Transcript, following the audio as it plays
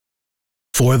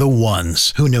For the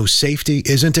ones who know safety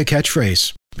isn't a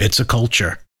catchphrase, it's a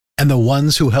culture. And the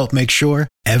ones who help make sure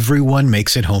everyone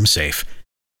makes it home safe.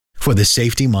 For the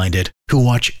safety-minded who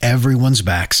watch everyone's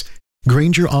backs,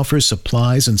 Grainger offers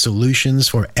supplies and solutions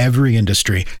for every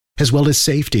industry, as well as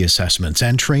safety assessments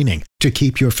and training to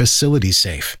keep your facilities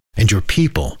safe and your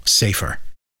people safer.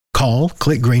 Call,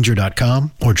 click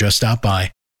Grainger.com, or just stop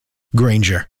by.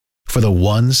 Grainger, for the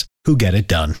ones who get it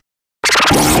done.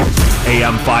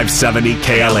 AM 570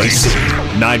 KLAC,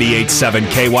 98.7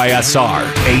 KYSR,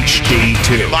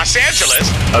 HD2. Los Angeles.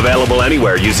 Available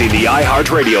anywhere using the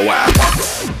iHeartRadio app.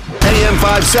 AM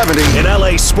 570. An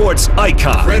LA sports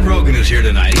icon. Fred Rogan is here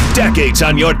tonight. Decades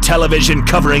on your television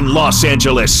covering Los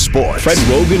Angeles sports. Fred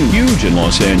Rogan, huge in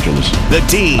Los Angeles. The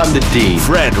Dean. I'm the Dean.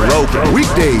 Fred Rogan.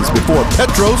 Weekdays before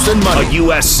Petros and A Money.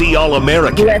 USC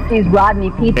All-American. USC's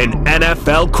Rodney Peete. An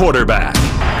NFL quarterback.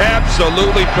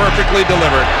 Absolutely perfectly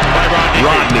delivered by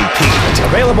Rodney Peete.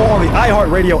 Available on the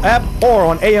iHeartRadio app or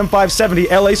on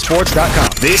AM570LAsports.com.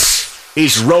 This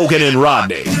is Rogan and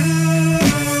Rodney.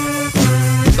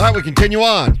 All right, we continue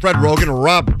on. Fred Rogan,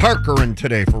 Rob Parker in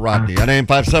today for Rodney on AM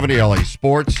 570 LA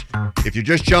Sports. If you're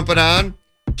just jumping on,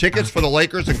 tickets for the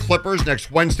Lakers and Clippers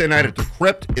next Wednesday night at the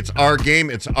Crypt. It's our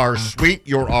game. It's our suite.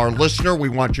 You're our listener. We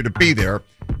want you to be there.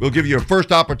 We'll give you a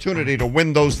first opportunity to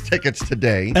win those tickets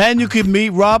today. And you can meet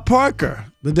Rob Parker.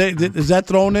 Is that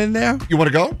thrown in there? You want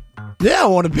to go? Yeah, I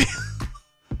want to be.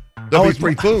 There'll be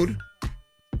free food.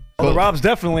 Well, Rob's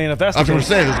definitely in if that's I was going to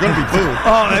say, there's going to be food.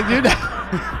 Oh, and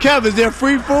Kev, is there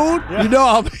free food? Yeah. You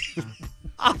know,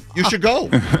 you should go.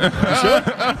 You should.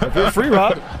 If you're free,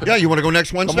 Rob. Yeah, you want to go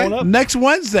next Wednesday? Come on up. Next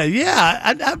Wednesday,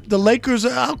 yeah. The Lakers,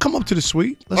 I'll come up to the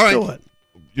suite. Let's do it.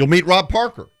 You'll meet Rob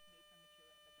Parker.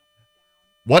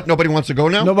 What? Nobody wants to go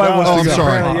now? Nobody wants to I'm go.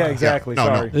 sorry. Yeah, exactly. Yeah,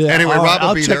 sorry. No. Yeah, Anyway, Rob will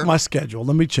I'll be check there. my schedule.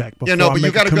 Let me check. Yeah, no, but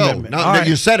you got to go. Now,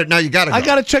 you said it. Now you got to go. I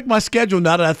got to check my schedule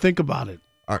now that I think about it.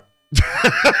 All right.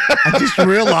 I just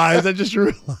realized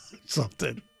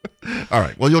something. All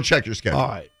right. Well, you'll check your schedule. All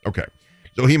right. Okay.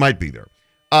 So he might be there.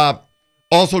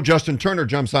 Also, Justin Turner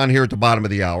jumps on here at the bottom of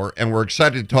the hour, and we're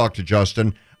excited to talk to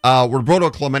Justin.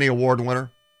 Roberto Clemente Award winner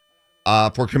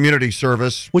for community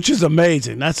service. Which is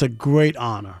amazing. That's a great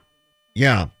honor.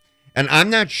 Yeah. And I'm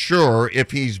not sure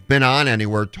if he's been on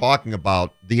anywhere talking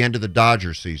about the end of the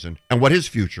Dodger season and what his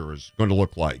future is going to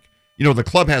look like. You know, the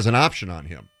club has an option on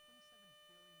him.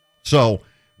 So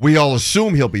we all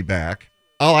assume he'll be back.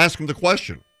 I'll ask him the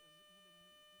question.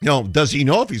 You know, does he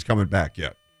know if he's coming back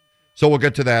yet? So we'll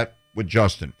get to that with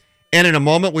Justin. And in a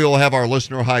moment, we will have our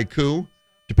listener haiku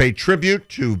to pay tribute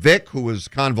to Vic, who is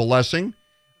convalescing.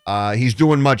 He's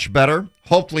doing much better.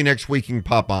 Hopefully next week he can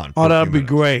pop on. Oh, that'd be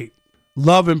great.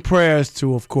 Love and prayers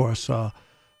to, of course,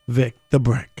 Vic the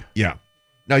Brick. Yeah.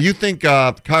 Now, you think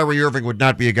Kyrie Irving would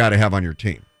not be a guy to have on your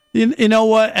team? You know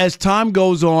what? As time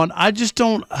goes on, I just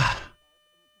don't.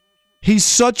 He's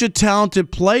such a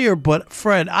talented player, but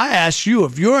Fred, I ask you,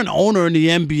 if you're an owner in the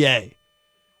NBA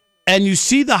and you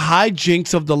see the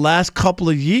hijinks of the last couple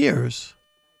of years,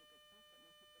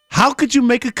 how could you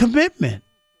make a commitment?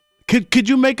 Could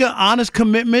you make an honest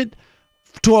commitment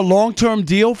to a long-term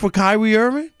deal for Kyrie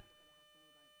Irving?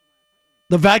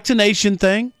 The vaccination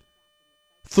thing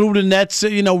through the Nets,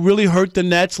 really hurt the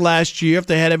Nets last year. If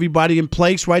they had everybody in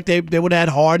place, right, they would have had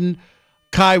Harden,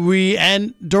 Kyrie,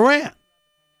 and Durant.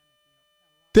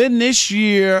 Then this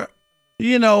year,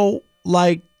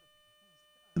 like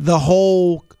the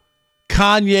whole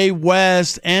Kanye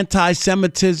West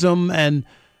anti-Semitism and,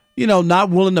 not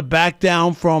willing to back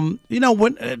down from,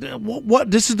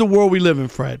 what this is the world we live in,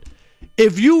 Fred.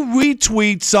 If you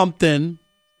retweet something,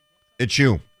 it's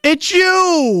you. It's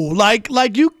you.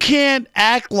 Like you can't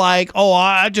act like, oh,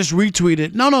 I just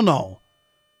retweeted. No.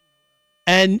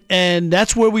 And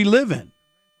that's where we live in.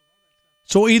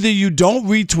 So either you don't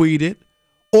retweet it,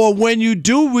 or when you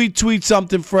do retweet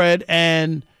something, Fred,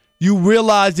 and you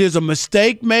realize there's a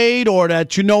mistake made, or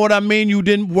that, you know what I mean, you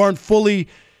weren't fully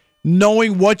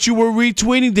knowing what you were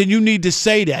retweeting, then you need to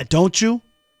say that, don't you?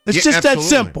 It's just absolutely. that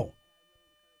simple.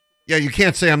 Yeah, you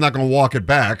can't say I'm not going to walk it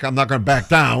back. I'm not going to back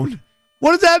down.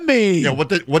 What does that mean? Yeah, what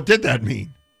did that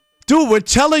mean? Dude, we're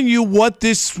telling you what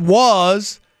this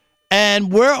was,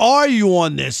 and where are you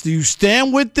on this? Do you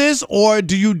stand with this, or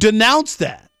do you denounce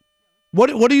that?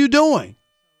 What are you doing?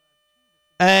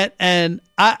 And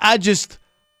I just,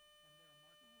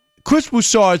 Chris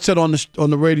Bouchard said on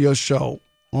the radio show,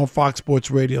 on Fox Sports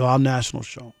Radio, our national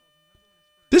show,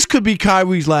 this could be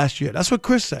Kyrie's last year. That's what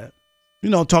Chris said.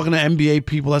 Talking to NBA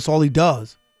people, that's all he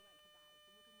does.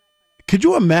 Could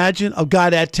you imagine a guy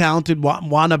that talented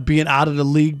wind up being out of the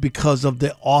league because of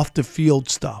the off-the-field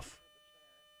stuff?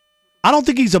 I don't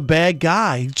think he's a bad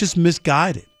guy. He's just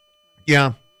misguided.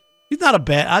 Yeah. He's not a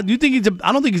bad. I don't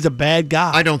think he's a bad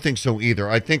guy. I don't think so either.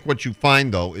 I think what you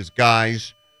find, though, is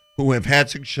guys who have had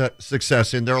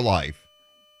success in their life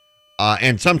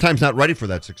and sometimes not ready for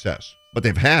that success, but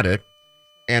they've had it,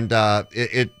 and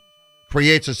it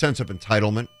creates a sense of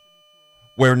entitlement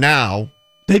where now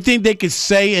they think they could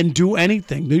say and do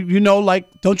anything.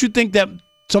 Don't you think that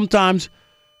sometimes,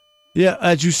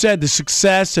 as you said, the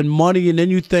success and money, and then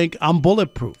you think, I'm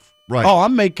bulletproof. Right. Oh,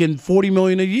 I'm making $40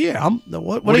 million a year.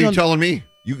 What are you telling me?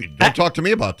 You don't talk to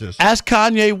me about this. Ask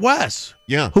Kanye West,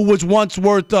 who was once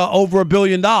worth over $1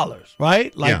 billion,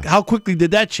 right? How quickly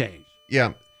did that change?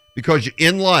 Yeah, because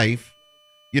in life,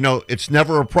 it's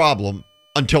never a problem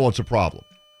until it's a problem.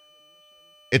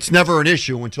 It's never an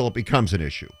issue until it becomes an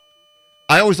issue.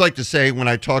 I always like to say when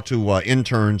I talk to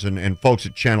interns and folks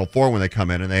at Channel 4 when they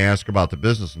come in and they ask about the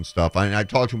business and stuff, I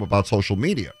talk to them about social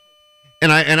media.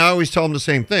 And I always tell them the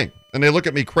same thing. And they look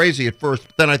at me crazy at first,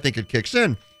 but then I think it kicks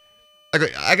in. I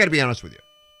got to be honest with you.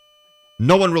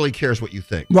 No one really cares what you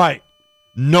think. Right.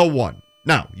 No one.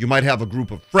 Now, you might have a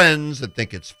group of friends that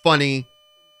think it's funny,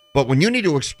 but when you need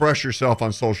to express yourself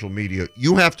on social media,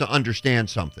 you have to understand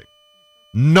something.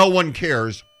 No one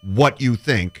cares what you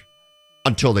think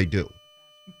until they do.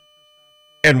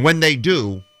 And when they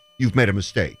do, you've made a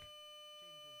mistake.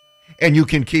 And you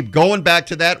can keep going back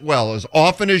to that well as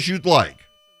often as you'd like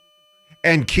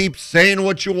and keep saying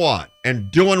what you want and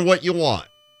doing what you want.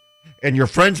 And your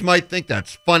friends might think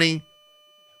that's funny,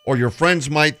 or your friends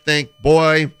might think,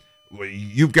 boy,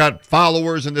 you've got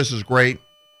followers and this is great.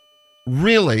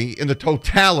 Really, in the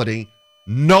totality,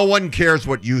 no one cares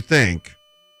what you think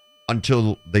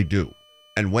until they do.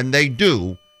 And when they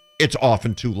do, it's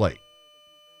often too late.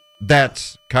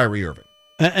 That's Kyrie Irving.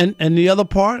 And the other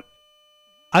part,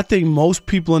 I think most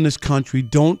people in this country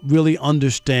don't really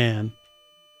understand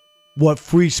what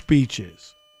free speech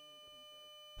is.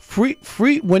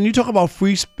 When you talk about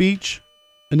free speech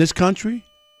in this country,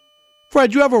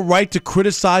 Fred, you have a right to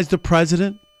criticize the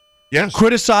president, yes,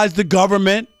 criticize the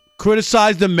government,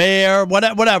 criticize the mayor,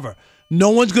 whatever. No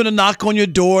one's going to knock on your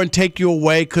door and take you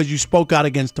away because you spoke out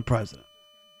against the president.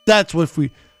 That's what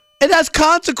it has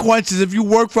consequences if you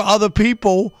work for other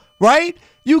people, right?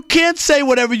 You can't say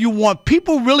whatever you want.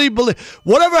 People really believe.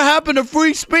 Whatever happened to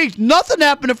free speech? Nothing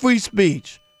happened to free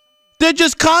speech. They're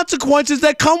just consequences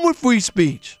that come with free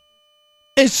speech.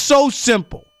 It's so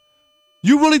simple.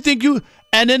 You really think you...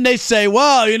 And then they say,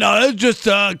 well, it's just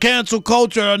cancel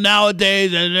culture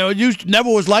nowadays, and it never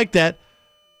was like that.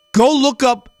 Go look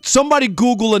up, somebody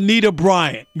Google Anita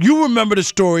Bryant. You remember the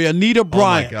story, Anita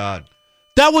Bryant. Oh, my God.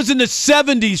 That was in the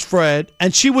 70s, Fred,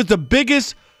 and she was the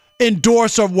biggest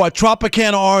endorser of what?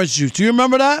 Tropicana orange juice. Do you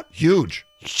remember that? Huge.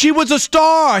 She was a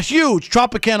star, huge.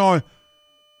 Tropicana orange.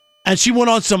 And she went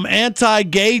on some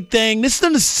anti-gay thing. This is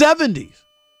in the 70s.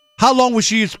 How long was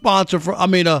she a sponsor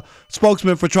a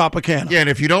spokesman for Tropicana? Yeah, and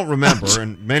if you don't remember,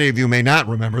 and many of you may not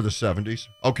remember the 70s.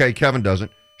 Okay, Kevin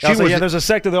doesn't. There's a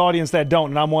sect of the audience that don't,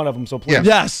 and I'm one of them, so please. Yeah.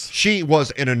 Yes. She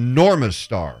was an enormous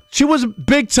star. She was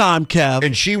big time, Kev.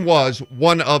 And she was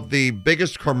one of the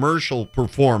biggest commercial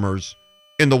performers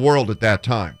in the world at that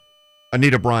time.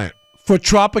 Anita Bryant. For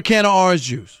Tropicana orange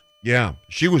juice. Yeah,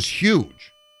 she was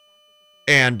huge.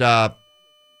 And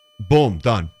boom,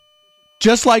 done.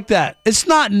 Just like that. It's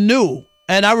not new.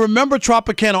 And I remember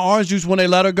Tropicana orange juice when they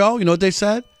let her go. You know what they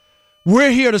said? We're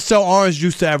here to sell orange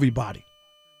juice to everybody.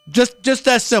 Just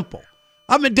that simple.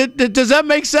 I mean, does that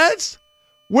make sense?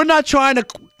 We're not trying to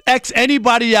X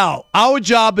anybody out. Our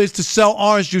job is to sell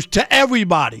orange juice to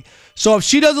everybody. So if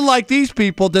she doesn't like these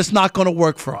people, that's not going to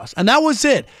work for us. And that was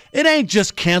it. It ain't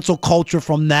just cancel culture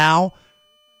from now.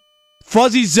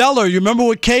 Fuzzy Zeller, you remember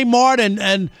with Kmart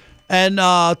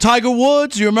and Tiger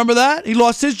Woods? You remember that? He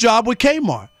lost his job with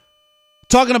Kmart.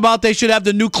 Talking about they should have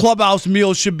the new clubhouse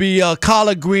meal should be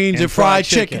collard greens and fried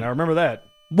chicken. I remember that.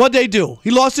 What'd they do?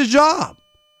 He lost his job.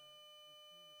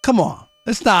 Come on.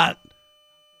 It's not.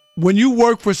 When you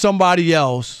work for somebody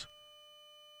else,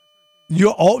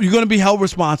 you're going to be held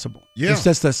responsible. Yeah. It's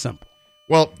just that simple.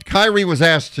 Well, Kyrie was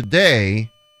asked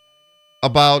today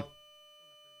about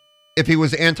if he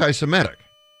was anti-Semitic,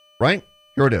 right?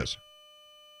 Here it is.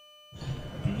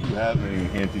 Do you have any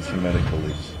anti-Semitic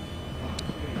beliefs?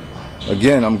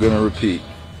 Again, I'm going to repeat.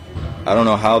 I don't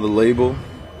know how the label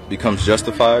becomes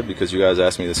justified because you guys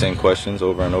ask me the same questions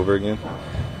over and over again.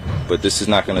 But this is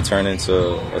not going to turn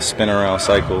into a spin-around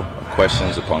cycle of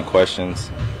questions upon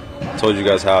questions. I told you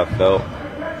guys how I felt.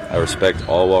 I respect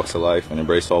all walks of life and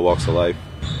embrace all walks of life.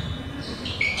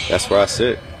 That's where I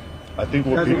sit. I think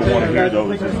what people want to hear,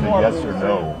 though, is just a yes or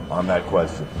no on that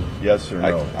question. Yes or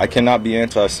no. I cannot be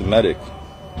anti-Semitic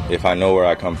if I know where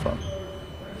I come from.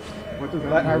 I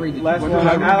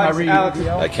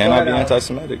cannot be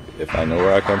anti-Semitic if I know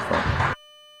where I come from.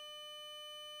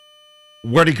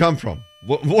 Where'd he come from?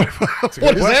 What does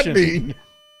that mean?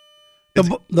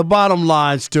 The bottom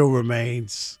line still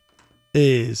remains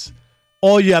is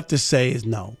all you have to say is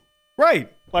no.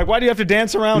 Right. Like, why do you have to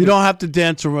dance around? You don't have to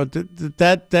dance around.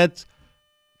 That's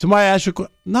somebody ask you,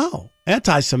 no.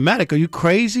 Anti-Semitic? Are you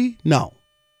crazy? No.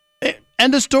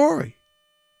 End of story.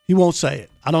 He won't say it.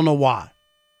 I don't know why.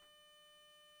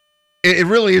 It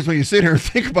really is when you sit here and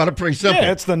think about it. Pretty simple.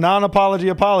 Yeah, it's the non-apology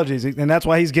apologies, and that's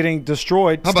why he's getting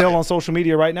destroyed still on social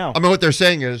media right now. I mean, what they're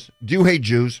saying is, do you hate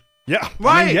Jews? Yeah,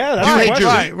 right. I mean, yeah, that's do you hate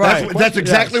Jews? Right. That's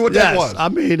exactly what that was. I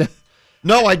mean,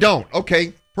 no, I don't.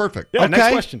 Okay, perfect. Yeah, okay.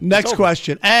 next question. Next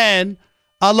question. And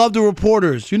I love the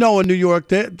reporters. You know, in New York,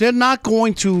 they're not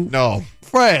going to. No,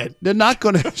 Fred, they're not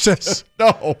going to just.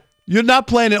 No, you're not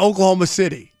playing in Oklahoma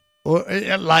City, or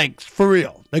like for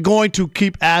real. They're going to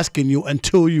keep asking you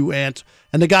until you answer.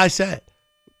 And the guy said,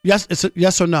 "Yes, it's a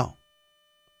yes or no.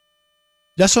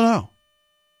 Yes or no."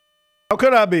 How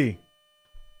could I be?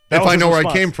 If I know where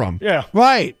I came from. Yeah.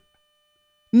 Right.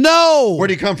 No. Where'd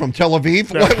he come from? Tel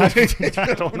Aviv?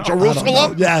 I don't know.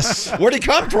 Jerusalem? Yes. Where'd he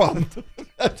come from?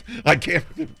 I can't.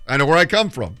 I know where I come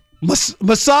from.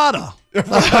 Masada.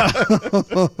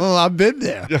 I've been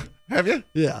there. Yeah. Have you?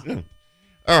 Yeah.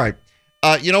 All right.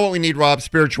 You know what we need, Rob?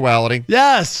 Spirituality.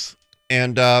 Yes.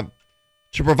 And to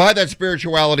provide that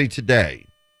spirituality today,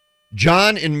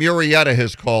 John in Murrieta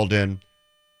has called in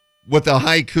with a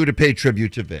haiku to pay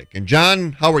tribute to Vic. And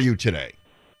John, how are you today?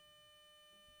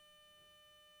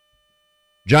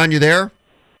 John, you there?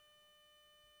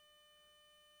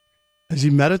 Is he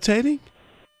meditating?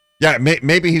 Yeah,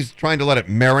 maybe he's trying to let it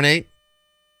marinate.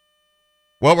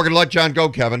 Well, we're going to let John go,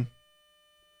 Kevin.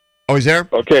 Oh, he's there?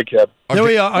 Okay, Kev. There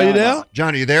we are. Are you there?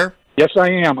 John, are you there? Yes, I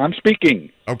am. I'm speaking.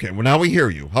 Okay, well, now we hear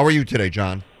you. How are you today,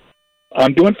 John?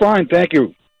 I'm doing fine, thank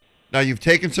you. Now, you've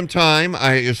taken some time,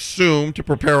 I assume, to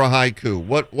prepare a haiku.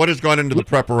 What has gone into the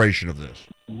preparation of this?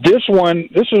 This is one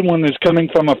that's coming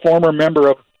from a former member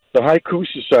of the Haiku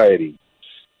Society.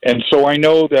 And so I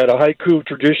know that a haiku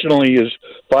traditionally is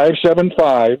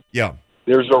 575. Yeah.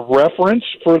 There's a reference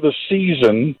for the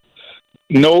season.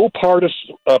 No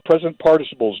present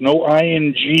participles, no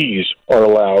INGs are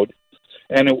allowed.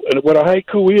 And what a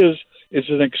haiku is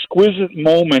an exquisite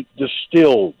moment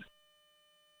distilled.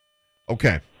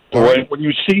 Okay. So when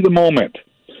you see the moment,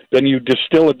 then you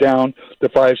distill it down to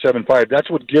 575. That's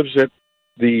what gives it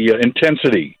the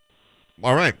intensity.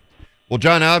 All right. Well,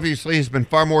 John obviously has been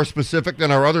far more specific than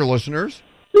our other listeners,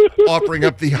 offering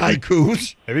up the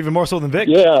haikus. Maybe even more so than Vic.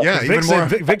 Yeah, Vic even more.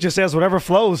 Vic just says whatever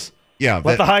flows. Yeah.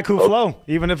 Let the haiku flow,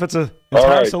 even if it's an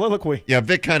entire soliloquy. Yeah,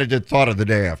 Vic kind of did thought of the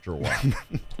day after a while.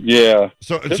 Yeah.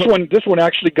 So this one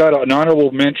actually got an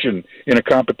honorable mention in a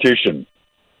competition.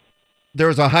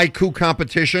 There's a haiku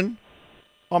competition?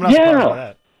 Oh, I'm not surprised by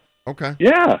that. Okay.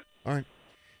 Yeah. All right.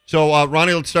 So,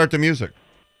 Ronnie, let's start the music.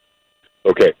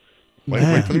 Okay.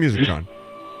 Wait for the music, John.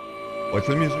 Wait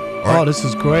for the music. All right. Oh, this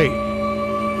is great.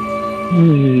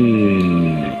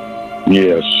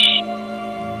 Yes.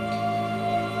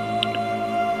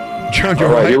 John, you're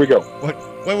all right, right. Here we go. What?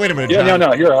 Wait a minute, Yeah, John.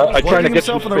 no. Here, I trying to get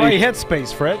himself in the right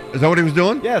headspace, Fred. Is that what he was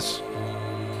doing? Yes.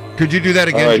 Could you do that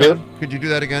again, All right, John? here. Could you do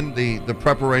that again? The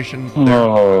preparation there?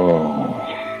 Oh.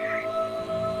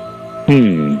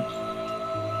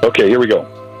 Okay, here we go.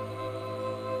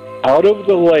 Out of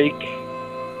the lake,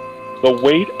 the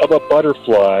weight of a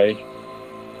butterfly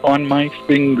on my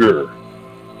finger.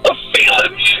 A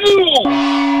feeling you!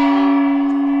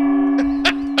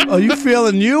 Are you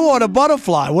feeling you or the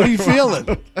butterfly? What are you feeling?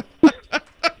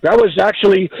 That was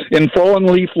actually in Fallen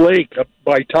Leaf Lake up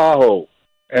by Tahoe,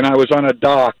 and I was on a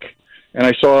dock, and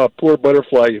I saw a poor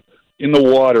butterfly in the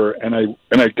water, and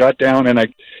I got down,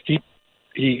 and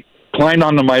he climbed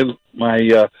onto my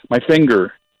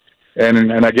finger,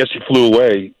 and I guess he flew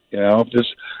away, you know.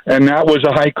 And that was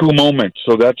a haiku moment.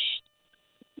 So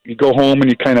you go home and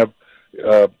you kind of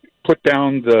put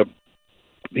down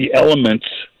the elements,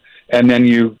 and then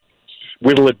you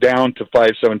whittle it down to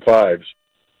 575s.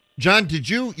 John, did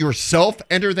you yourself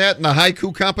enter that in the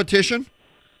haiku competition?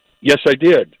 Yes, I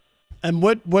did. And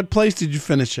what place did you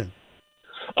finish in?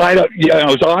 It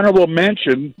was honorable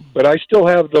mention, but I still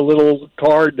have the little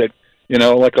card that,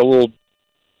 like a little,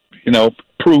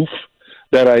 proof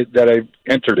that I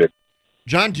entered it.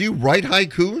 John, do you write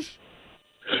haikus?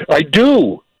 I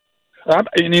do.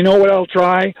 And you know what I'll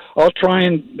try? I'll try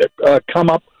and come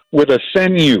up with a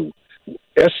senu,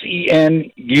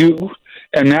 SENU,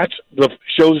 and that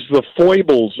shows the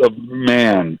foibles of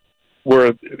man,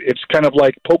 where it's kind of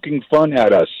like poking fun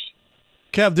at us.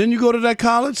 Kev, didn't you go to that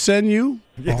college? Send you?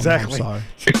 Exactly. Oh, no,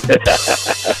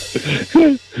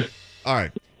 I'm sorry. All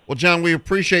right. Well, John, we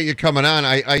appreciate you coming on.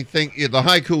 I think the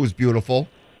haiku was beautiful.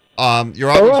 You're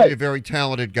obviously a very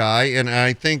talented guy, and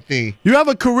I think you have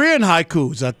a career in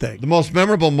haikus, I think. The most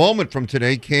memorable moment from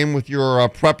today came with your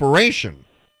preparation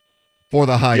for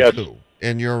the haiku. Yes.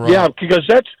 And your because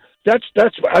that's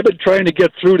I've been trying to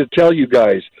get through to tell you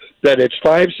guys that it's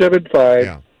 575.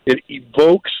 Yeah. It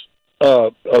evokes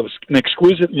an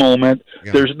exquisite moment.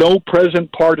 Yeah. There's no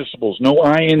present participles, no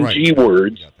ing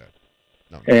words.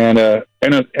 No. And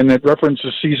it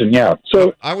references season, yeah.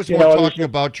 So I was more talking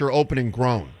about your opening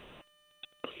groan.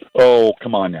 Oh,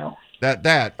 come on now.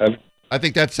 I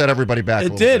think that set everybody back.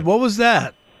 It did. What was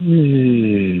that?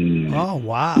 Oh,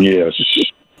 wow. Yes.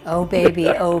 Oh, baby,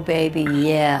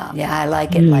 yeah. Yeah, I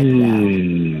like it like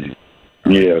that.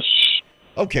 Yes.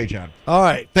 Okay, John. All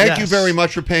right. Thank you very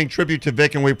much for paying tribute to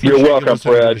Vic, and we appreciate You're welcome, you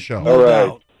listening Fred. to the show. All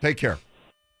right. Take care.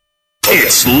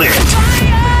 It's lit.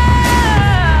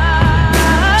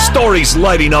 Stories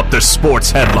lighting up the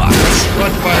sports headlines. Brought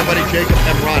to you by our buddy Jacob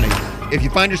Emrani. If you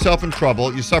find yourself in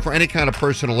trouble, you suffer any kind of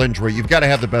personal injury, you've got to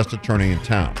have the best attorney in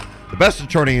town. The best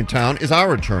attorney in town is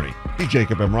our attorney, the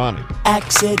Jacob Emrani.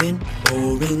 Accident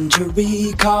or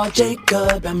injury, call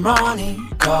Jacob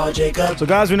Emrani. Call Jacob. So,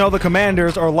 guys, we know the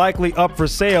Commanders are likely up for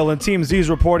sale, and Team Z is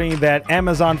reporting that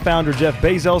Amazon founder Jeff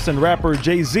Bezos and rapper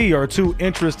Jay-Z are two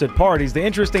interested parties. The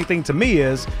interesting thing to me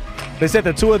is they said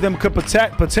the two of them could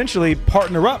potentially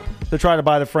partner up to try to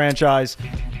buy the franchise.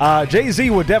 Jay-Z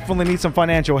would definitely need some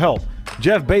financial help.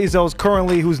 Jeff Bezos,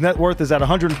 currently, whose net worth is at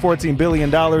 $114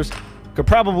 billion, could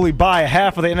probably buy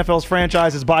half of the NFL's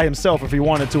franchises by himself if he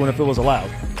wanted to and if it was allowed.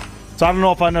 So I don't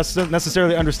know if I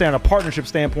necessarily understand a partnership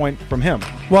standpoint from him.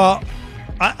 Well,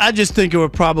 I just think it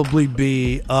would probably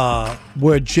be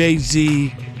where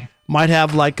Jay-Z might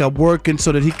have like a working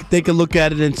so that they could look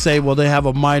at it and say, well, they have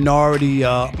a minority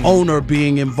owner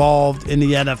being involved in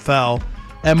the NFL.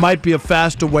 And might be a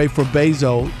faster way for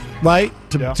Bezos, right,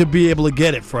 to be able to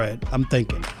get it, Fred, I'm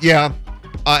thinking. Yeah,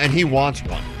 and he wants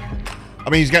one. I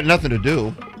mean, he's got nothing to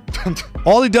do.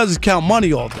 All he does is count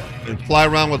money all day. And fly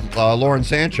around with Lauren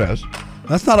Sanchez.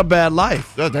 That's not a bad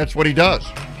life. That's what he does.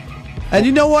 And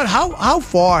you know what? How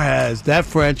far has that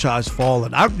franchise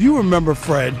fallen? You remember,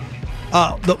 Fred,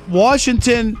 the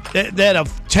Washington, they had a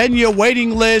 10-year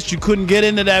waiting list. You couldn't get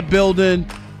into that building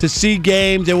to see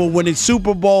games. They were winning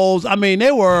Super Bowls. I mean,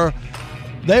 they were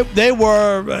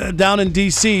down in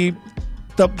D.C.,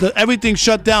 everything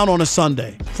shut down on a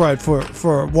Sunday, Fred,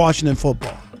 for Washington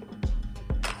football.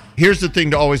 Here's the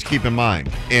thing to always keep in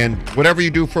mind, and whatever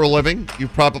you do for a living,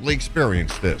 you've probably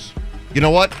experienced this. You know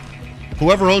what?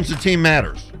 Whoever owns the team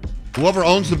matters. Whoever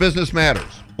owns the business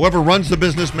matters. Whoever runs the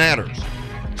business matters.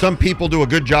 Some people do a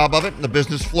good job of it, and the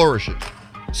business flourishes.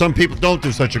 Some people don't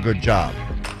do such a good job,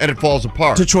 and it falls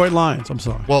apart. Detroit Lions, I'm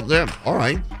sorry. Well, all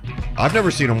right. I've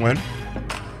never seen them win.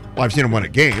 Well, I've seen them win a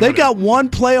game. They got one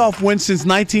playoff win since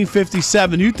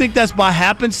 1957. You think that's by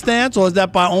happenstance or is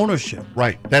that by ownership?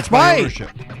 Right. That's by ownership.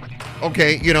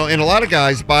 Okay, and a lot of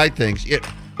guys buy things.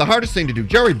 The hardest thing to do,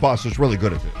 Jerry Buss is really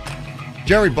good at this.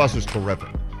 Jerry Buss is terrific.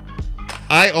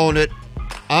 I own it.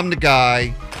 I'm the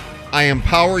guy. I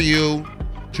empower you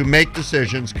to make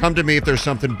decisions. Come to me if there's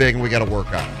something big and we got to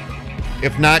work on it.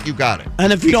 If not, you got it.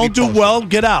 And if you don't do well,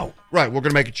 get out. Right, we're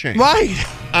going to make a change. Right.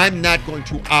 I'm not going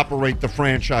to operate the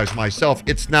franchise myself.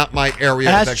 It's not my area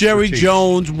of expertise. Ask Jerry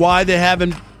Jones why they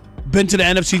haven't been to the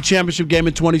NFC Championship game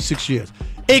in 26 years.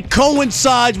 It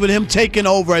coincides with him taking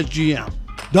over as GM,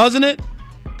 doesn't it?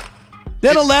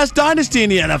 They're the last dynasty in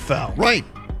the NFL. Right.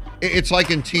 It's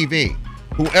like in TV.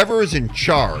 Whoever is in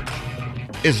charge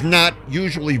is not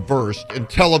usually versed in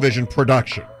television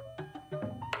production.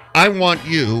 I want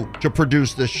you to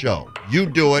produce this show. You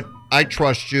do it. I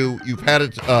trust you. You've had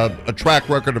a track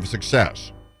record of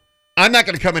success. I'm not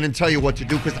going to come in and tell you what to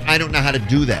do because I don't know how to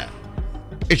do that.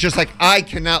 It's just like I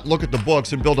cannot look at the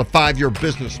books and build a 5-year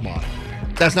business model.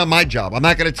 That's not my job. I'm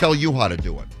not going to tell you how to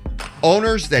do it.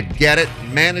 Owners that get it,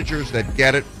 managers that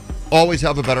get it, always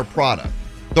have a better product.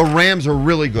 The Rams are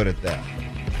really good at that.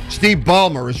 Steve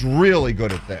Ballmer is really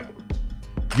good at that.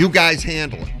 You guys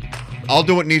handle it. I'll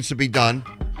do what needs to be done.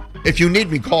 If you need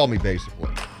me, call me, basically.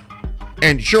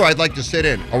 And sure, I'd like to sit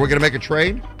in. Are we going to make a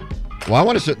trade? Well, I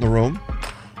want to sit in the room.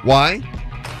 Why?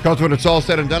 Because when it's all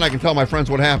said and done, I can tell my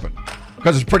friends what happened.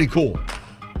 Because it's pretty cool.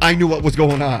 I knew what was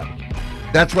going on.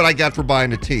 That's what I got for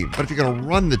buying a team. But if you're going to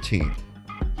run the team,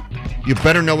 you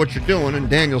better know what you're doing, and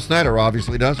Daniel Snyder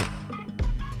obviously doesn't.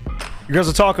 You guys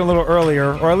were talking a little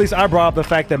earlier, or at least I brought up the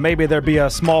fact that maybe there'd be a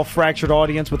small fractured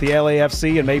audience with the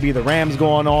LAFC and maybe the Rams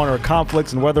going on or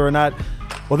conflicts and whether or not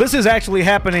Well, this is actually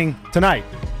happening tonight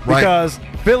Right. because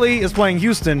Philly is playing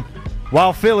Houston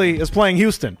while Philly is playing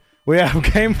Houston. We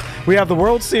have the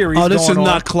World Series. Oh, this going is on.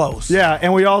 not close. Yeah,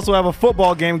 and we also have a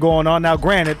football game going on. Now,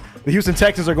 granted, the Houston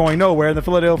Texans are going nowhere, and the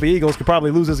Philadelphia Eagles could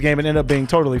probably lose this game and end up being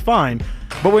totally fine.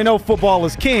 But we know football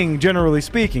is king, generally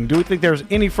speaking. Do we think there's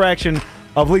any fraction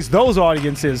of at least those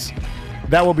audiences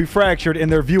that will be fractured in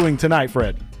their viewing tonight,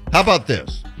 Fred? How about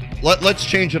this? Let's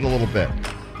change it a little bit.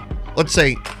 Let's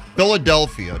say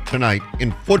Philadelphia tonight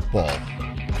in football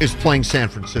is playing San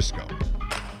Francisco.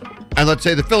 And let's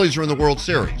say the Phillies are in the World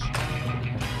Series.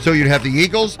 So you'd have the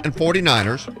Eagles and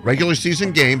 49ers, regular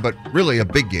season game, but really a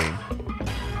big game,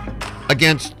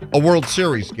 against a World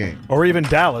Series game. Or even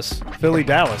Dallas,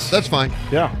 Philly-Dallas. That's fine.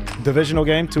 Yeah, divisional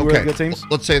game, two really good teams.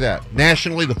 Let's say that.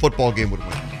 Nationally, the football game would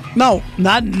win. No,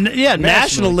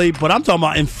 nationally, but I'm talking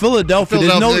about in Philadelphia.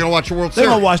 They're going to watch the World Series. They're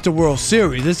going to watch the World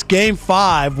Series. It's Game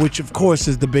 5, which, of course,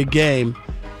 is the big game.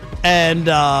 And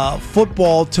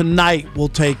football tonight will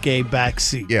take a back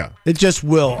seat. Yeah. It just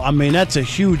will. I mean, that's a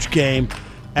huge game.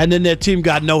 And then their team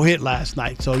got no hit last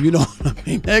night. So, you know what I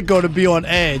mean? They're going to be on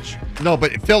edge. No,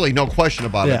 but Philly, no question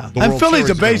about it. The and World Philly's Series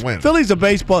is gonna win. Philly's a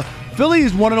baseball. Philly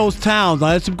is one of those towns.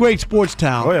 Now, it's a great sports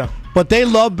town. Oh, yeah. But they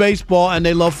love baseball and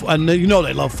they love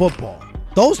football.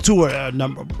 Those two are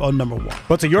number one.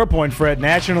 But to your point, Fred,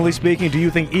 nationally speaking, do you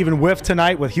think even with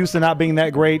tonight, with Houston not being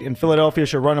that great and Philadelphia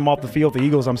should run them off the field, the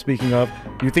Eagles I'm speaking of,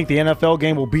 do you think the NFL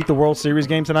game will beat the World Series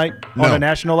game tonight on a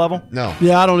national level? No.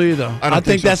 Yeah, I don't either. I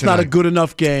think so that's not a tonight. good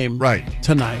enough game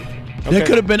tonight. Okay. There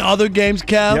could have been other games,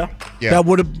 Cal, that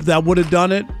would have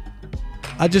done it.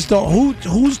 I just don't.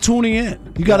 Who's tuning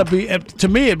in? You got to be. To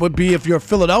me, it would be if you're a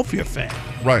Philadelphia fan,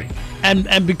 right?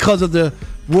 And because of the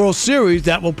World Series,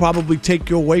 that will probably take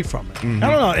you away from it. I don't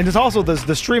know. And it's also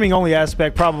the streaming-only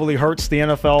aspect probably hurts the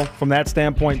NFL from that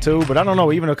standpoint, too. But I don't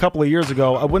know. Even a couple of years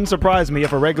ago, it wouldn't surprise me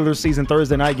if a regular season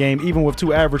Thursday night game, even with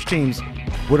two average teams,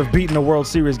 would have beaten the World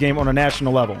Series game on a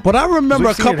national level. But I remember a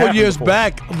We've seen it couple happen years before.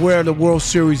 back where the World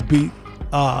Series beat,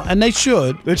 and they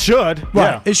should. It should.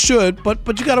 Right, Yeah. it should. But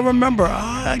you got to remember,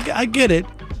 I get it.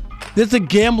 There's a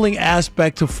gambling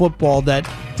aspect to football that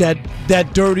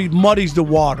dirty muddies the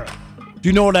water. Do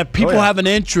you know that people have an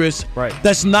interest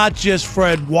that's not just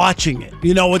Fred watching it?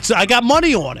 You know, I got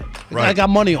money on it. Right. I got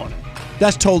money on it.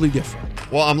 That's totally different.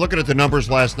 Well, I'm looking at the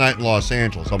numbers last night in Los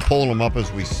Angeles. I'm pulling them up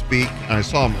as we speak, and I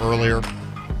saw them earlier. Do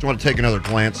you want to take another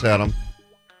glance at them?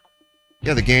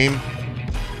 Yeah, the game.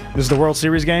 This is the World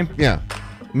Series game? Yeah.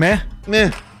 Meh?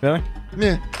 Meh. Really?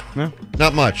 Meh. Meh?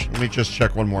 Not much. Let me just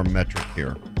check one more metric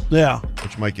here. Yeah.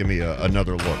 Which might give me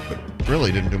another look, but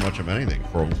really didn't do much of anything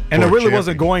for And for it a really champion.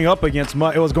 wasn't going up against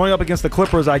it was going up against the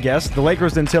Clippers, I guess. The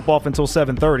Lakers didn't tip off until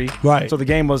 7:30. Right. So the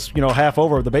game was, half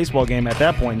over, the baseball game at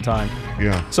that point in time.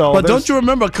 Yeah. So But don't you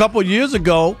remember a couple years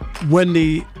ago when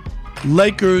the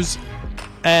Lakers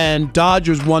and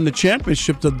Dodgers won the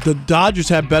championship, the Dodgers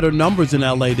had better numbers in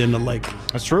L.A. than the Lakers.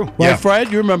 That's true. Right, Yeah.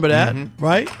 Fred? You remember that,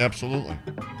 right? Absolutely.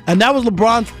 And that was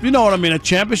LeBron's, you know what I mean, a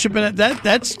championship, and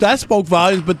that spoke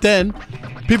volumes. But then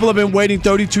people have been waiting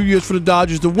 32 years for the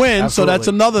Dodgers to win, so that's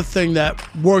Absolutely. another thing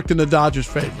that worked in the Dodgers'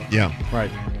 favor. Yeah. Right.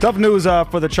 Tough news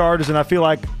for the Chargers, and I feel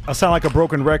like I sound like a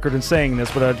broken record in saying this,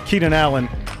 but Keenan Allen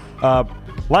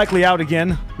likely out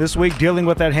again this week, dealing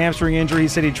with that hamstring injury. He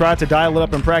said he tried to dial it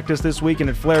up in practice this week, and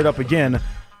it flared up again.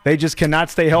 They just cannot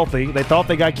stay healthy. They thought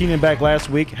they got Keenan back last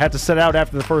week, had to sit out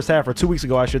after the first half, or 2 weeks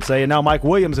ago, I should say, and now Mike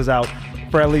Williams is out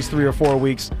for at least 3 or 4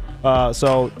 weeks.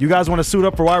 So you guys want to suit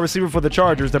up for wide receiver for the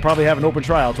Chargers? They're probably having open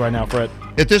tryouts right now, Fred.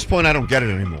 At this point, I don't get it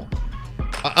anymore.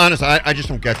 Honestly, I just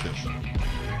don't get this.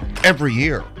 Every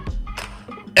year.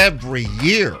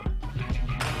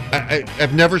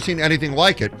 I've never seen anything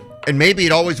like it. And maybe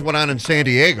it always went on in San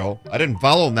Diego. I didn't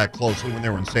follow them that closely when they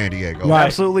were in San Diego. Right.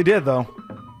 Absolutely did, though.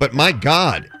 But my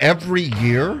God, every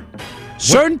year?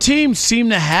 Certain teams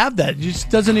seem to have that. It just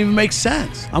doesn't even make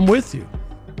sense. I'm with you.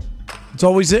 It's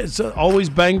always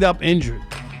banged up, injured.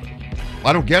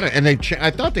 I don't get it. And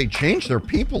I thought they changed their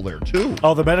people there, too.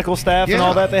 Oh, the medical staff and Yeah.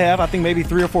 all that they have? I think maybe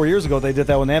 3 or 4 years ago they did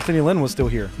that when Anthony Lynn was still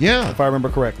here. Yeah. If I remember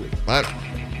correctly.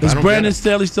 Is Brandon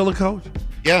Staley still a coach?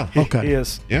 Yeah. Okay. He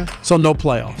is. Yeah. So no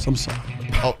playoffs. I'm sorry.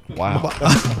 Oh, wow.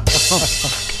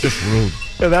 Just rude.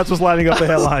 Yeah, that's what's lining up the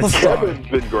headlines. Kevin's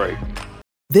been great.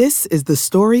 This is the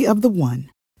story of the one.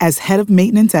 As head of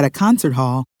maintenance at a concert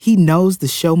hall, he knows the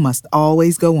show must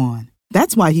always go on.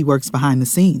 That's why he works behind the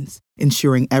scenes,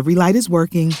 ensuring every light is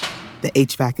working, the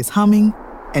HVAC is humming,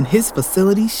 and his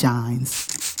facility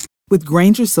shines. With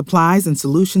Grainger's supplies and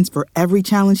solutions for every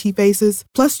challenge he faces,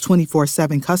 plus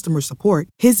 24/7 customer support,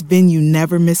 his venue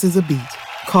never misses a beat.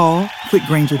 Call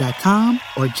quickgrainger.com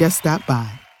or just stop by.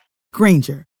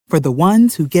 Grainger, for the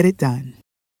ones who get it done.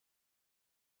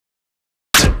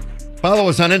 Follow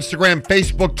us on Instagram,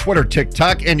 Facebook, Twitter,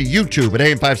 TikTok, and YouTube at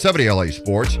AM570 LA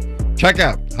Sports. Check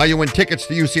out how you win tickets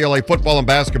to UCLA football and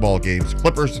basketball games,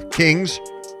 Clippers, Kings,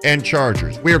 and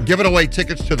Chargers. We are giving away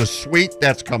tickets to the Suite.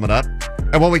 That's coming up.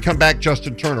 And when we come back,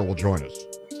 Justin Turner will join us.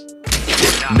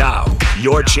 Now,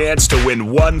 your chance to win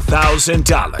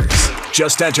 $1,000.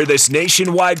 Just enter this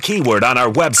nationwide keyword on our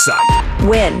website.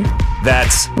 Win.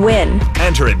 That's win.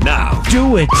 Enter it now.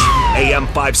 Do it.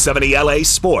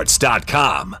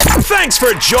 AM570LAsports.com. Thanks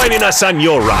for joining us on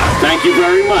your ride. Thank you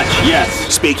very much.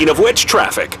 Yes. Speaking of which,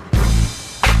 traffic.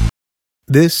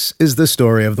 This is the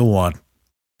story of the one.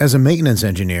 As a maintenance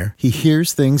engineer, he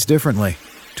hears things differently.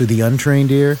 To the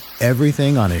untrained ear,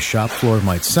 everything on his shop floor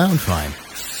might sound fine,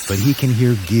 but he can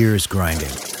hear gears grinding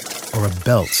or a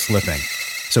belt slipping.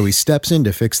 So he steps in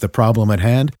to fix the problem at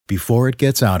hand before it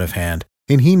gets out of hand.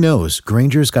 And he knows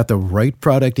Grainger's got the right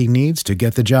product he needs to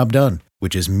get the job done,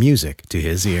 which is music to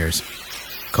his ears.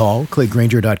 Call, click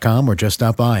Grainger.com, or just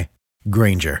stop by.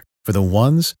 Grainger, for the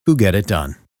ones who get it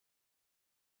done.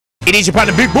 It is your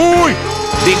partner, Big Boy.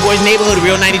 Big Boy's Neighborhood,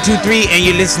 Real 92.3, and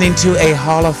you're listening to a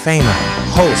Hall of Famer,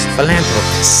 host,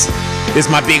 philanthropist. This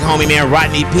is my big homie, man,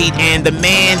 Rodney Peete, and the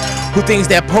man who thinks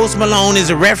that Post Malone is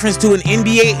a reference to an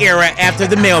NBA era after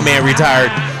the mailman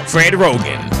retired, Fred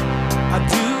Rogan. I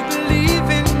do believe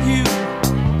in you,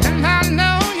 and I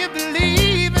know you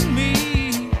believe in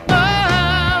me.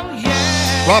 Oh,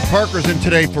 yeah. Rob Parker's in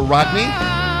today for Rodney.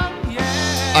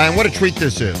 And what a treat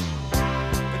this is.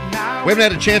 We haven't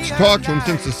had a chance to talk to him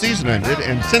since the season ended,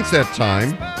 and since that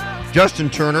time,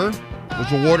 Justin Turner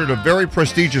was awarded a very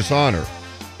prestigious honor,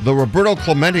 the Roberto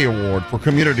Clemente Award for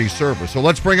Community Service. So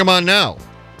let's bring him on now.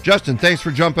 Justin, thanks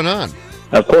for jumping on.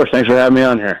 Of course. Thanks for having me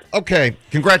on here. Okay.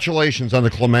 Congratulations on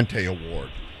the Clemente Award.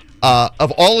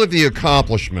 Of all of the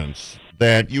accomplishments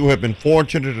that you have been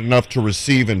fortunate enough to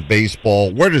receive in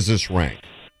baseball, where does this rank?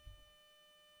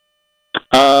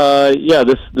 Yeah,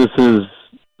 this is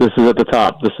at the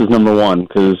top. This is number one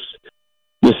because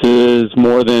this is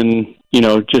more than,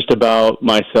 just about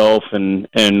myself and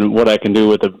what I can do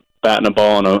with a bat and a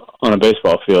ball on a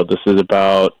baseball field. This is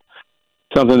about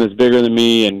something that's bigger than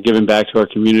me and giving back to our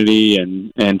community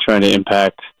and trying to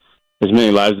impact as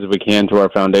many lives as we can through our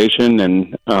foundation.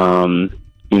 And,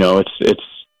 it's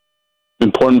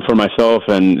important for myself,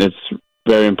 and it's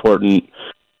very important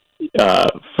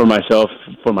for myself,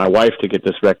 for my wife to get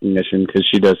this recognition because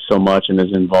she does so much and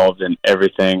is involved in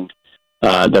everything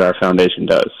that our foundation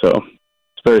does. So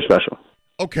it's very special.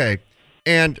 Okay.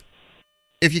 And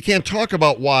if you can't talk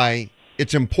about why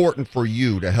it's important for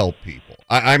you to help people,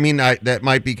 I mean, that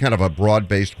might be kind of a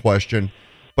broad-based question,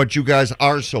 but you guys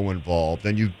are so involved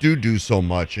and you do so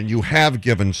much and you have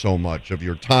given so much of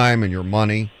your time and your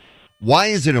money. Why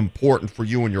is it important for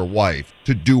you and your wife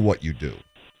to do what you do?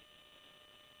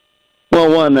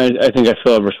 Well, one, I think I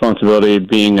feel a responsibility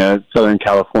being a Southern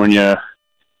California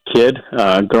kid,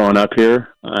 growing up here,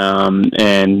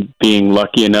 and being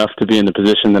lucky enough to be in the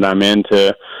position that I'm in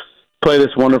to play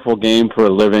this wonderful game for a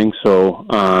living. So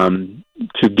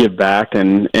to give back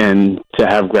and to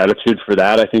have gratitude for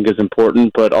that, I think is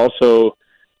important, but also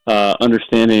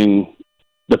understanding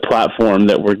the platform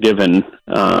that we're given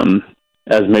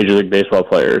as Major League Baseball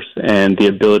players and the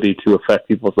ability to affect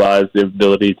people's lives, the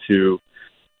ability to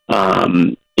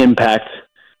impact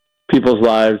people's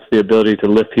lives, the ability to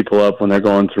lift people up when they're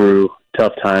going through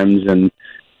tough times. And,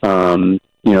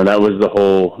 that was the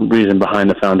whole reason behind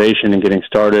the foundation and getting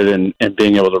started and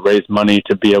being able to raise money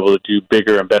to be able to do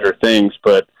bigger and better things.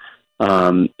 But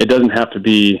it doesn't have to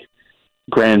be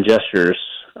grand gestures,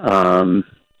 to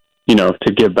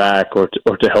give back or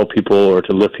to help people or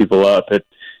to lift people up. It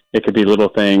could be little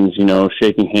things,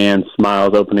 shaking hands,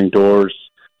 smiles, opening doors,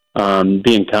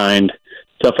 being kind,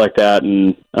 stuff like that.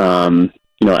 And,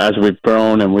 as we've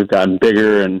grown and we've gotten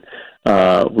bigger and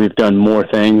we've done more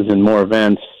things and more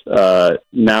events,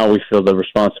 now we feel the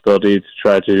responsibility to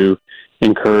try to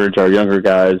encourage our younger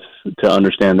guys to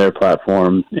understand their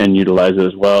platform and utilize it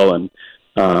as well. And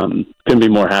couldn't be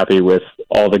more happy with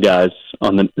all the guys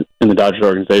in the Dodgers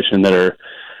organization that are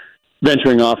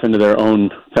venturing off into their own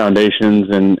foundations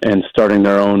and starting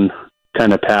their own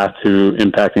kind of path to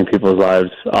impacting people's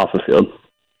lives off the field.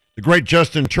 The great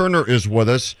Justin Turner is with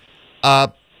us.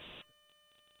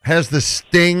 Has the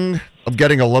sting of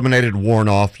getting eliminated worn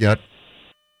off yet?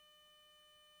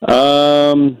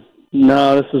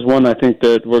 No, this is one I think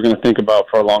that we're going to think about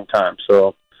for a long time.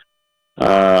 So,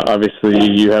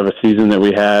 obviously you have a season that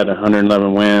we had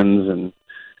 111 wins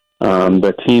and,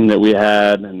 the team that we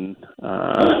had and,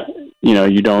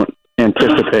 you don't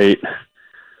anticipate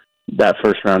that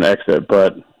first round exit,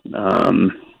 but,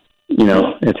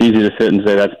 it's easy to sit and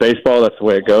say that's baseball. That's the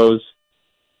way it goes.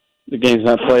 The game's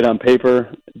not played on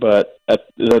paper, but that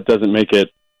doesn't make it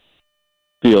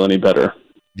feel any better.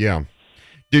 Yeah.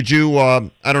 Did you, I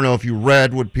don't know if you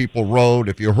read what people wrote,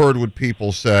 if you heard what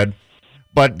people said,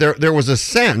 but there was a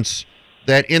sense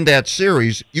that in that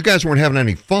series, you guys weren't having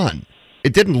any fun.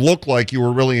 It didn't look like you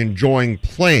were really enjoying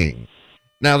playing.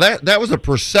 Now, that was a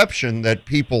perception that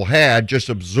people had just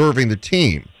observing the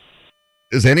team.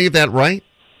 Is any of that right?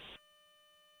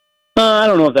 I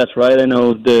don't know if that's right. I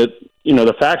know that,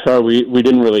 the facts are we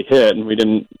didn't really hit, and we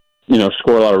didn't,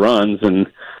 score a lot of runs, and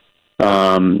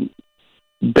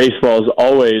baseball is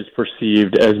always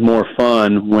perceived as more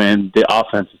fun when the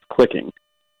offense is clicking,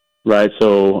 right?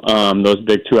 So those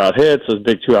big 2-out hits, those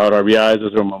big 2-out RBIs,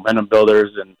 those are momentum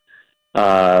builders, and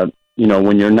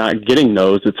when you're not getting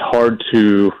those, it's hard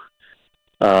to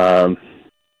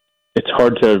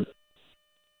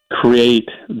create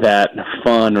that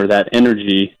fun or that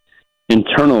energy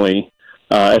internally,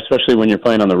 especially when you're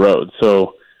playing on the road.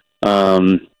 So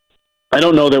I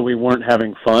don't know that we weren't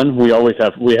having fun. We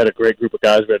had a great group of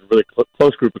guys. We had a really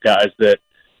close group of guys that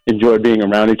enjoyed being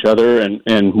around each other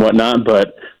and whatnot.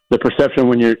 But the perception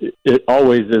it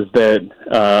always is that,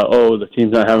 the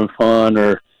team's not having fun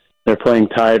or they're playing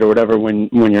tight or whatever when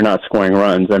you're not scoring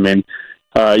runs. I mean,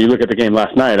 you look at the game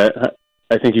last night,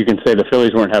 I think you can say the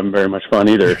Phillies weren't having very much fun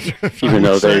either. Even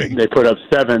though they put up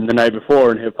 7 the night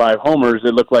before and hit 5 homers,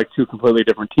 it looked like 2 completely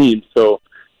different teams. So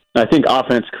I think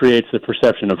offense creates the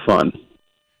perception of fun.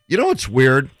 You know what's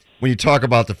weird when you talk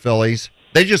about the Phillies?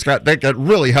 They got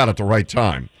really hot at the right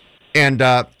time. And,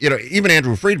 even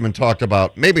Andrew Friedman talked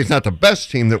about maybe it's not the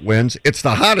best team that wins, it's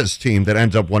the hottest team that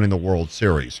ends up winning the World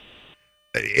Series.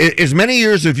 As many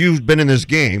years as you've been in this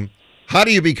game, how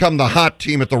do you become the hot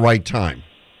team at the right time?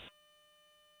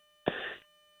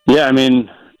 Yeah, I mean,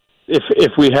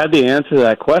 if we had the answer to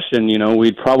that question,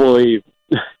 we'd probably,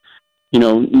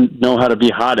 know how to be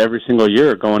hot every single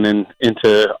year going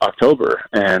into October.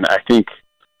 And I think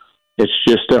it's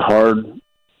just a hard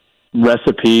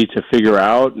recipe to figure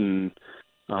out. And,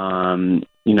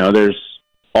 there's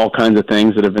all kinds of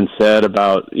things that have been said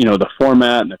about, the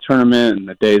format and the tournament and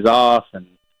the days off.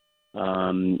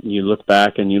 And you look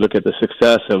back and you look at the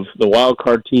success of the wild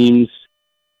card teams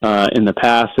in the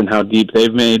past and how deep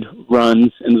they've made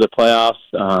runs into the playoffs.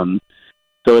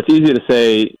 So it's easy to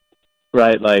say,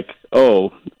 right, like,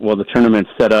 the tournament's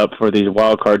set up for these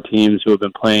wild card teams who have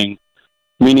been playing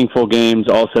meaningful games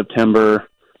all September,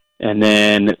 and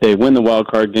then they win the wild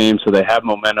card game, so they have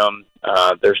momentum.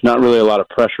 There's not really a lot of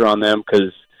pressure on them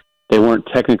because they weren't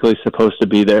technically supposed to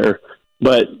be there.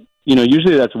 But,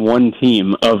 usually that's one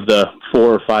team of the 4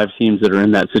 or 5 teams that are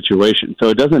in that situation. So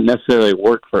it doesn't necessarily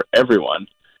work for everyone,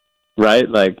 right?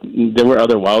 Like, there were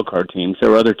other wild card teams.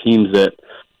 There were other teams that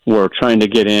were trying to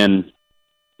get in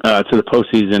to the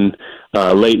postseason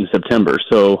late in September.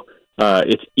 So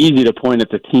it's easy to point at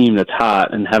the team that's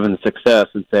hot and having success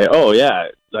and say, oh, yeah,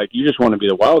 like you just want to be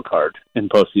the wild card in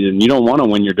postseason. You don't want to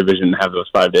win your division and have those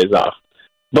 5 days off.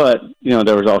 But,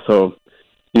 there was also,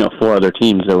 4 other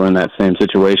teams that were in that same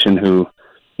situation who,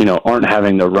 aren't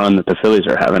having the run that the Phillies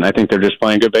are having. I think they're just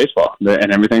playing good baseball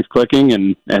and everything's clicking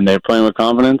and they're playing with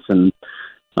confidence. And,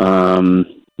 I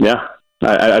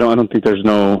don't think there's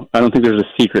a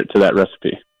secret to that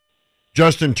recipe.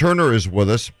 Justin Turner is with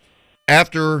us.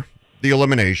 After the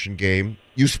elimination game,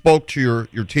 you spoke to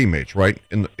your teammates, right,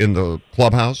 in the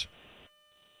clubhouse?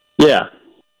 Yeah.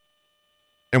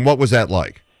 And what was that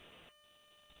like?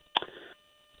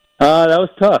 That was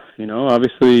tough.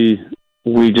 Obviously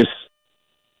we just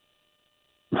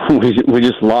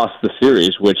lost the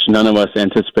series, which none of us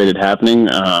anticipated happening.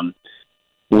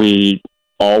 We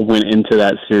all went into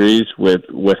that series with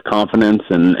confidence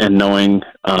and knowing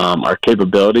our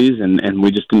capabilities, and we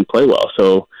just didn't play well.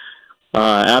 So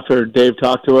after Dave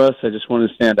talked to us, I just wanted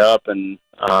to stand up and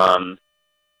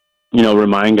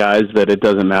remind guys that it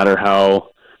doesn't matter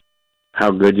how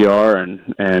good you are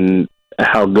and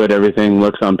how good everything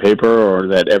looks on paper, or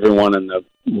that everyone in the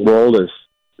world is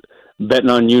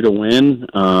betting on you to win.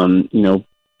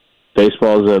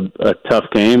 Baseball is a tough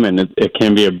game, and it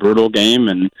can be a brutal game,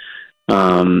 and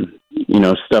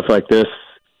stuff like this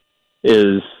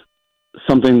is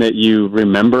something that you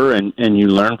remember and you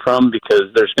learn from, because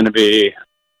there's going to be,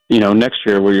 next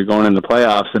year where you're going in the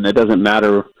playoffs, and it doesn't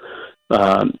matter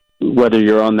whether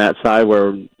you're on that side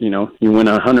where, you win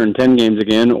 110 games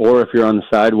again, or if you're on the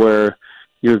side where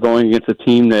you're going against a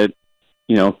team that,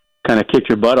 kind of kicked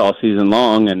your butt all season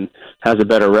long and has a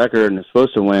better record and is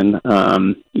supposed to win.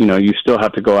 You still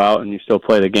have to go out and you still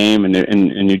play the game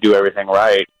and you do everything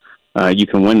right. You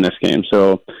can win this game.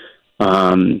 So,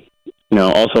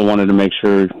 also wanted to make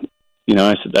sure,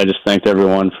 I just thanked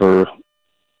everyone for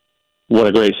what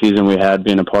a great season we had.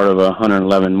 Being a part of a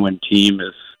 111-win team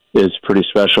is pretty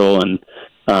special, and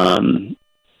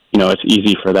it's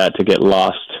easy for that to get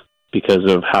lost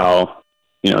because of how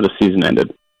the season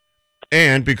ended.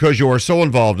 And because you are so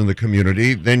involved in the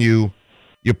community, then you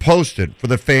posted for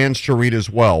the fans to read as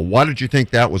well. Why did you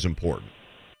think that was important?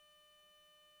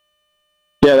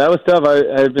 Yeah, that was tough.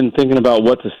 I've been thinking about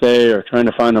what to say or trying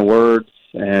to find the words,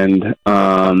 and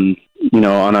on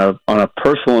a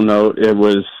personal note, it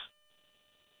was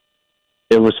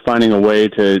finding a way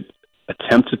to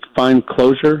attempt to find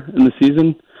closure in the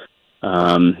season.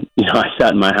 I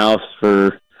sat in my house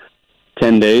for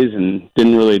 10 days and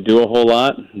didn't really do a whole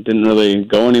lot, didn't really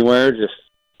go anywhere, just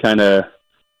kind of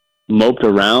moped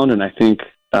around. And I think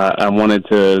I wanted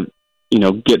to,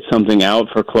 get something out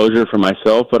for closure for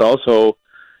myself, but also,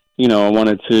 I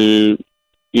wanted to,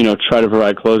 try to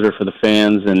provide closure for the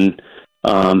fans and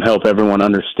help everyone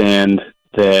understand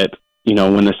that,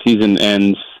 when the season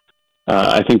ends,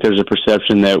 I think there's a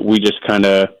perception that we just kind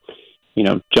of,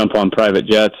 jump on private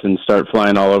jets and start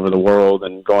flying all over the world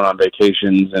and going on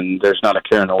vacations, and there's not a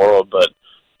care in the world. But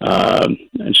I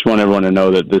just want everyone to know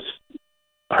that this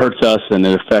hurts us and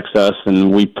it affects us,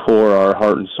 and we pour our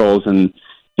heart and souls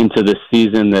into this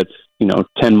season that's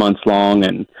 10 months long,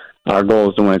 and our goal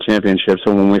is to win a championship.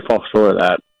 So when we fall short of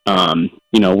that,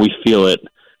 we feel it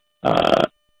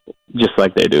just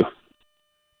like they do.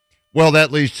 Well,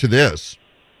 that leads to this.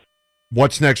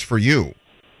 What's next for you?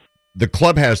 The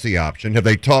club has the option. Have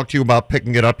they talked to you about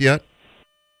picking it up yet?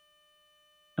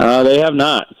 They have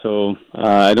not. So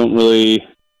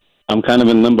I'm kind of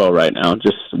in limbo right now,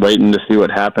 just waiting to see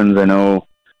what happens. I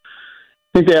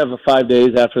think they have 5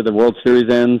 days after the World Series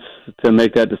ends to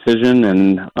make that decision,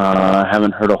 and I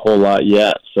haven't heard a whole lot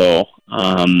yet. So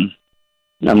I'm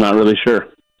not really sure.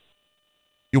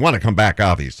 You want to come back,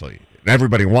 obviously.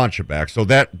 Everybody wants you back. So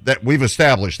that we've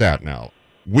established that now.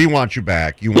 We want you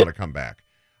back. You want to come back.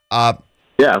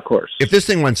 Yeah, of course. If this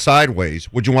thing went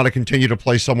sideways, would you want to continue to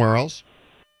play somewhere else?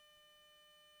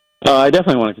 I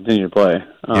definitely want to continue to play.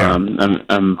 Yeah.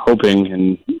 I'm hoping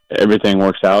and everything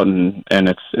works out and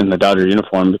it's in the Dodger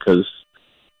uniform, because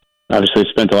obviously I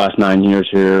spent the last 9 years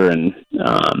here, and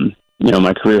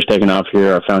my career's taken off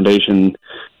here. Our foundation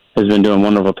has been doing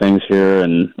wonderful things here,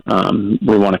 and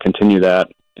we want to continue that.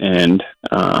 And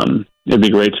it'd be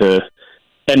great to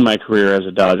end my career as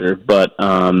a Dodger, but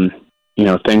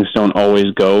things don't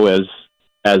always go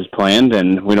as planned,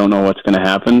 and we don't know what's going to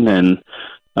happen. And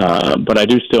but I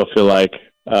do still feel like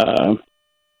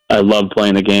I love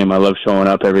playing the game. I love showing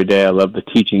up every day. I love the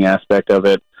teaching aspect of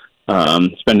it,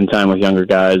 spending time with younger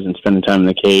guys and spending time in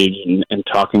the cage and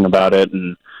talking about it.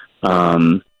 And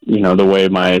the way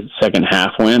my second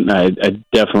half went, I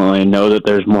definitely know that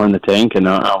there's more in the tank, and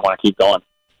I want to keep going.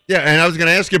 Yeah, and I was going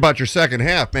to ask you about your second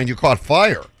half, man. You caught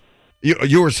fire.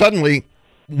 You were suddenly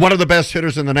one of the best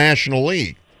hitters in the National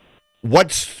League.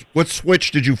 What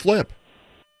switch did you flip?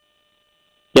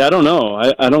 Yeah, I don't know.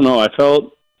 I don't know. I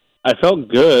felt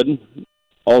good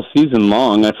all season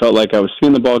long. I felt like I was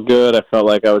seeing the ball good. I felt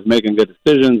like I was making good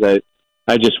decisions.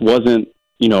 I just wasn't,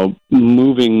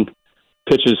 moving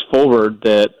pitches forward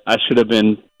that I should have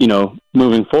been,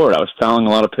 moving forward. I was fouling a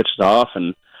lot of pitches off,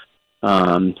 and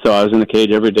so I was in the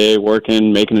cage every day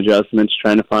working, making adjustments,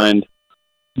 trying to find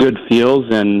good feels,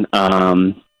 and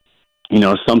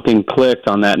something clicked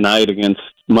on that night against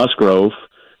Musgrove,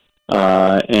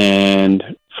 and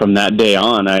from that day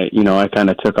on, I kind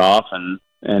of took off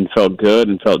and felt good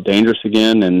and felt dangerous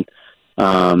again. And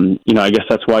I guess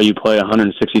that's why you play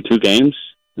 162 games,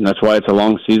 and that's why it's a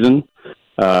long season,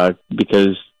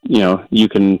 because you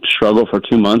can struggle for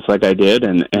 2 months like I did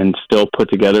and still put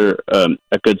together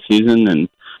a good season. And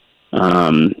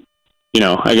I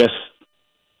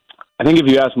think if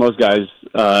you ask most guys,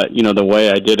 the way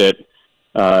I did it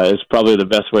is probably the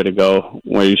best way to go,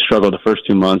 where you struggle the first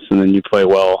 2 months and then you play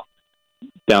well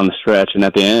down the stretch and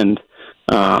at the end,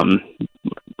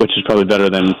 which is probably better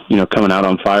than, coming out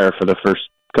on fire for the first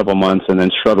couple months and then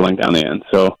struggling down the end.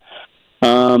 So,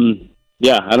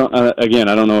 I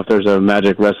don't know if there's a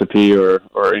magic recipe or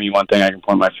any one thing I can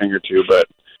point my finger to, but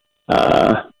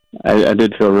I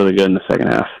did feel really good in the second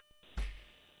half.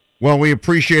 Well, we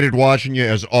appreciated watching you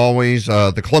as always.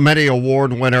 The Clemente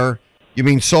Award winner. You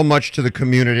mean so much to the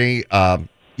community.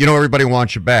 Everybody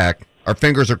wants you back. Our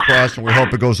fingers are crossed, and we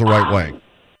hope it goes the right way.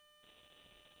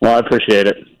 Well, I appreciate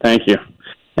it. Thank you.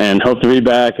 And hope to be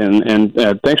back. And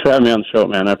thanks for having me on the show,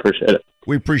 man. I appreciate it.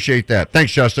 We appreciate that.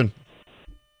 Thanks, Justin.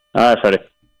 All right, Freddie.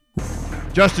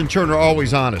 Justin Turner,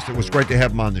 always honest. It was great to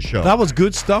have him on the show. That was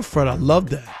good stuff, Fred. I love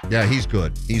that. Yeah, he's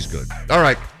good. He's good. All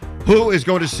right. Who is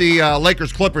going to see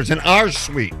Lakers Clippers in our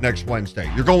suite next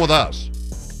Wednesday? You're going with us.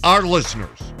 Our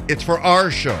listeners. It's for our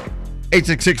show.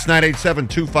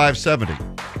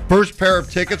 866-987-2570. First pair of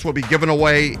tickets will be given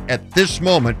away at this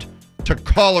moment to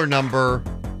caller number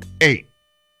 8.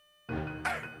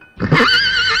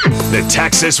 The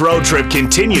Texas road trip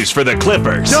continues for the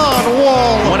Clippers. John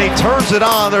Wall, when he turns it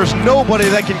on, there's nobody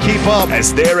that can keep up.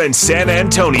 As they're in San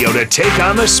Antonio to take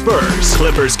on the Spurs.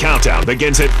 Clippers Countdown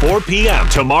begins at 4 p.m.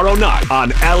 tomorrow night on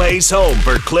LA's home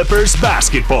for Clippers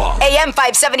basketball. AM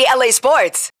 570 LA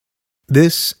Sports.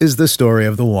 This is the story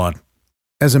of the one.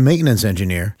 As a maintenance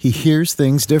engineer, he hears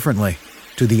things differently.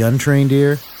 To the untrained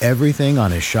ear, everything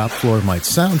on his shop floor might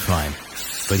sound fine,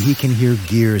 but he can hear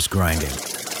gears grinding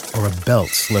or a belt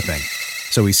slipping.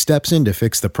 So he steps in to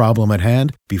fix the problem at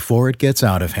hand before it gets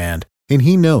out of hand. And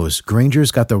he knows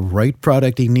Grainger's got the right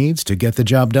product he needs to get the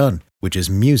job done, which is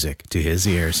music to his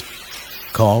ears.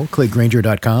 Call, click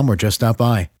Grainger.com, or just stop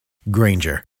by.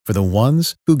 Grainger, for the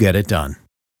ones who get it done.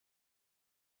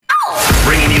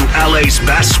 Bringing you LA's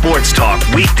best sports talk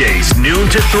weekdays noon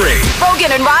to 3.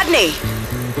 Bogan and Rodney.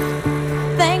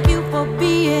 Thank you for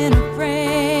being a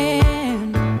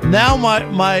friend. Now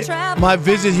my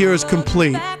visit here is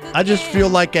complete. I just feel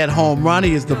like at home.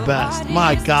 Ronnie is the best.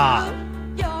 My God.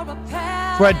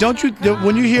 Fred, don't you,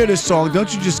 when you hear this song,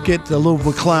 don't you just get a little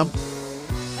verklempt?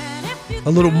 A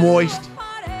little moist?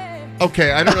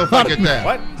 Okay, I don't know if I get that.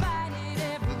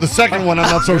 What? The second one, I'm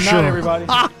not so sure. Not everybody.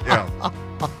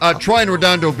 Yeah. Troy in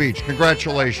Redondo Beach,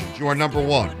 congratulations. You are number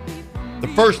 1. The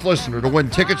first listener to win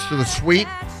tickets to the suite,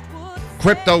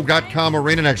 Crypto.com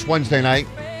Arena next Wednesday night.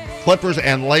 Clippers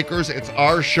and Lakers. It's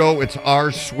our show. It's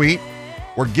our suite.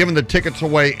 We're giving the tickets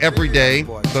away every day.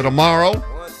 So tomorrow,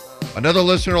 another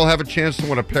listener will have a chance to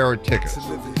win a pair of tickets.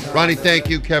 Ronnie, thank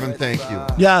you. Kevin, thank you.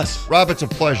 Yes. Rob, it's a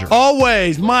pleasure.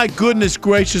 Always. My goodness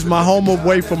gracious. My home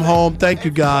away from home. Thank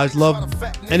you, guys. Love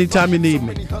anytime you need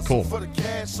me. Cool.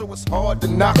 So it's hard to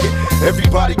knock it.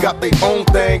 Everybody got their own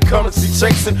thing, currency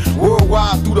chasing.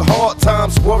 Worldwide through the hard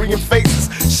times, worrying faces.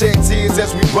 Shed tears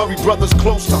as we bury brothers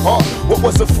close to heart. What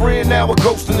was a friend, now a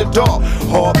ghost in the dark.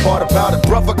 Hard part about it,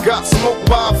 brother got smoked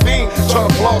by a fiend. Trying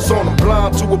to floss on him,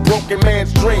 blind to a broken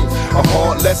man's dream. A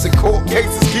hard lesson, court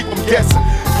cases keep them guessing.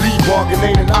 Plea bargain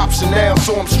ain't an option now,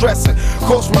 so I'm stressing.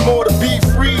 Cost me more to be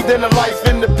free than a life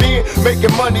in the pen.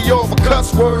 Making money off of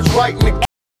cuss words, writing the.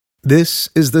 This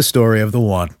is the story of the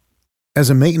one. As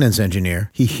a maintenance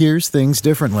engineer, he hears things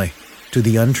differently. To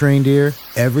the untrained ear,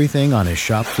 everything on his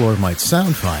shop floor might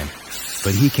sound fine,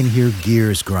 but he can hear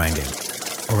gears grinding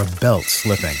or a belt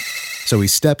slipping. So he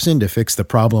steps in to fix the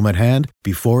problem at hand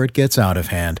before it gets out of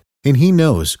hand. And he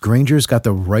knows Grainger's got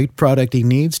the right product he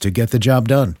needs to get the job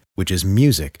done, which is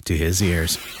music to his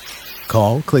ears.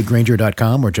 Call, click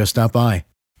Grainger.com, or just stop by.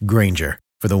 Grainger,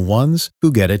 for the ones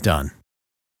who get it done.